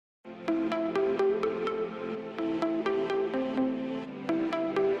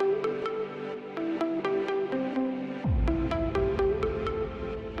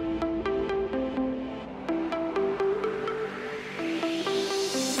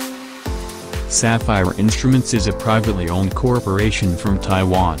Sapphire Instruments is a privately owned corporation from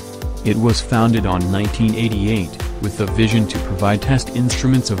Taiwan. It was founded on 1988, with a vision to provide test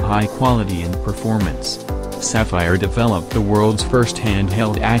instruments of high quality and performance. Sapphire developed the world's first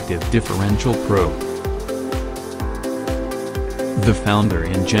handheld active differential probe. The founder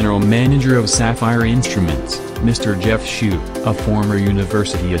and general manager of Sapphire Instruments, Mr. Jeff Hsu, a former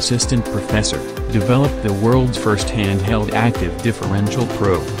university assistant professor, developed the world's first handheld active differential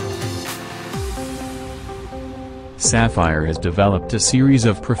probe. Sapphire has developed a series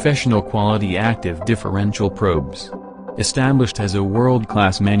of professional quality active differential probes. Established as a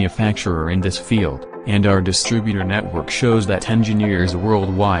world-class manufacturer in this field, and our distributor network shows that engineers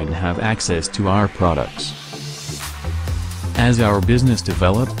worldwide have access to our products. As our business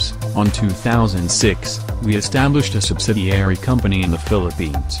develops, in 2006, we established a subsidiary company in the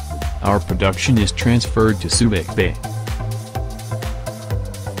Philippines. Our production is transferred to Subic Bay.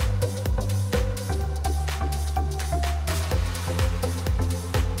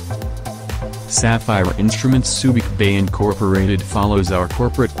 Sapphire Instruments Subic Bay Incorporated follows our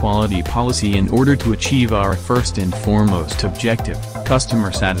corporate quality policy in order to achieve our first and foremost objective,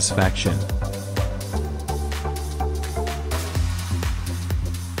 customer satisfaction.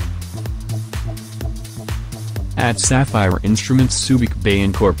 At Sapphire Instruments Subic Bay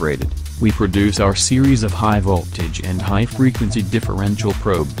Incorporated, we produce our series of high-voltage and high-frequency differential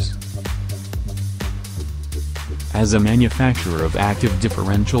probes. As a manufacturer of active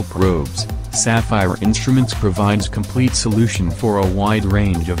differential probes, Sapphire Instruments provides complete solution for a wide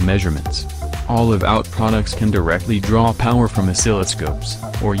range of measurements. All of our products can directly draw power from oscilloscopes,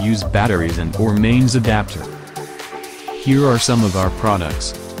 or use batteries and/or mains adapter. Here are some of our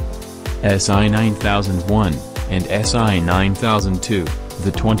products. SI9001 and SI9002,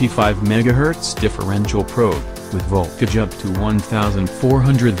 the 25 MHz differential probe, with voltage up to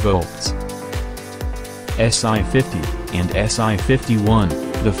 1400 volts. SI50 and SI51,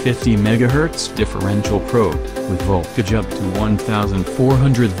 the 50 MHz differential probe, with voltage up to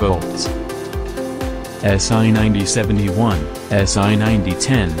 1400 volts. SI9071,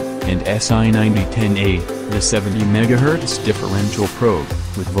 SI9010, and SI9010A, the 70 MHz differential probe,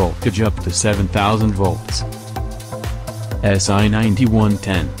 with voltage up to 7000 volts.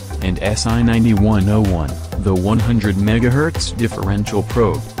 SI9110, and SI9101, the 100 MHz differential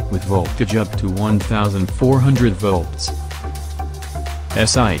probe, with voltage up to 1400 volts.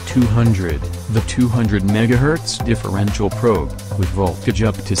 SI200, the 200 MHz differential probe, with voltage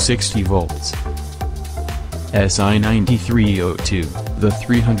up to 60 volts. SI9302, the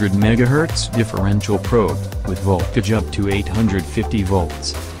 300 MHz differential probe, with voltage up to 850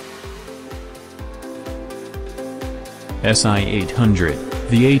 volts. SI800,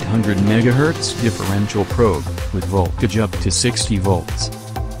 the 800 MHz differential probe, with voltage up to 60 volts.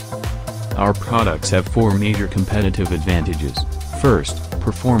 Our products have four major competitive advantages. First,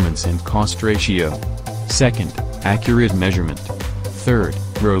 performance and cost ratio. Second, accurate measurement. Third,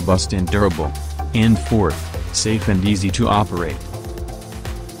 robust and durable. And fourth, safe and easy to operate.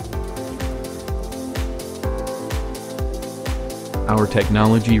 Our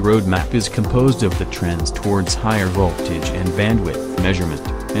technology roadmap is composed of the trends towards higher voltage and bandwidth measurement,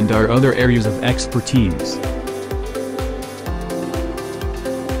 and our other areas of expertise.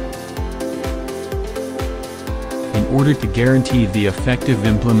 In order to guarantee the effective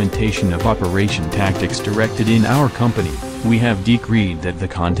implementation of operation tactics directed in our company, we have decreed that the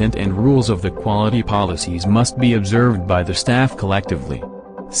content and rules of the quality policies must be observed by the staff collectively.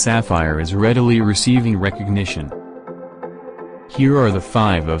 Sapphire is readily receiving recognition. Here are the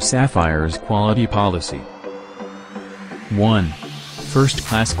 5 of Sapphire's quality policy. 1.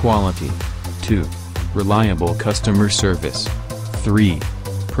 First-class quality. 2. Reliable customer service. 3.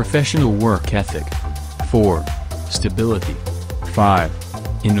 Professional work ethic. 4. Stability. 5.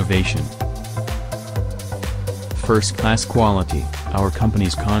 Innovation. First-class quality. Our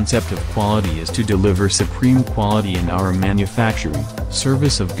company's concept of quality is to deliver supreme quality in our manufacturing,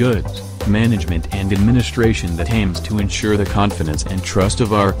 service of goods, management and administration that aims to ensure the confidence and trust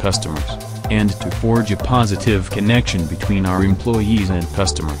of our customers, and to forge a positive connection between our employees and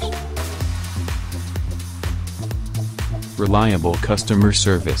customers. Reliable customer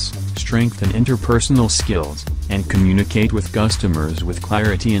service. Strengthen interpersonal skills, and communicate with customers with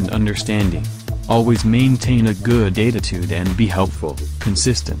clarity and understanding. Always maintain a good attitude and be helpful,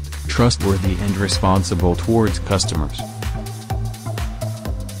 consistent, trustworthy and responsible towards customers.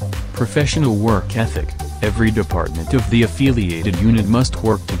 Professional work ethic. Every department of the affiliated unit must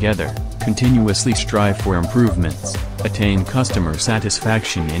work together, continuously strive for improvements, attain customer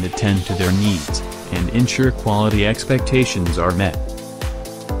satisfaction and attend to their needs, and ensure quality expectations are met.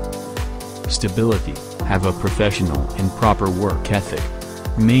 stability, have a professional and proper work ethic.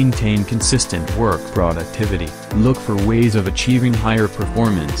 Maintain consistent work productivity, look for ways of achieving higher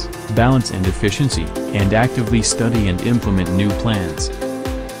performance, balance and efficiency, and actively study and implement new plans.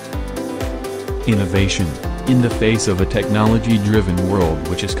 Innovation. In the face of a technology-driven world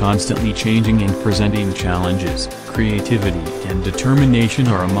which is constantly changing and presenting challenges, creativity and determination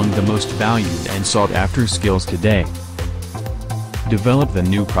are among the most valued and sought-after skills today. Develop the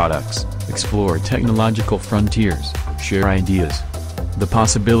new products, explore technological frontiers, share ideas. The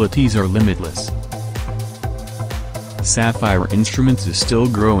possibilities are limitless. Sapphire Instruments is still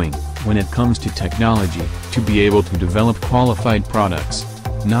growing, when it comes to technology, to be able to develop qualified products.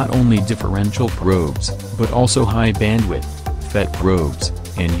 Not only differential probes, but also high bandwidth, FET probes,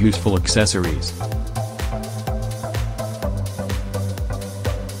 and useful accessories.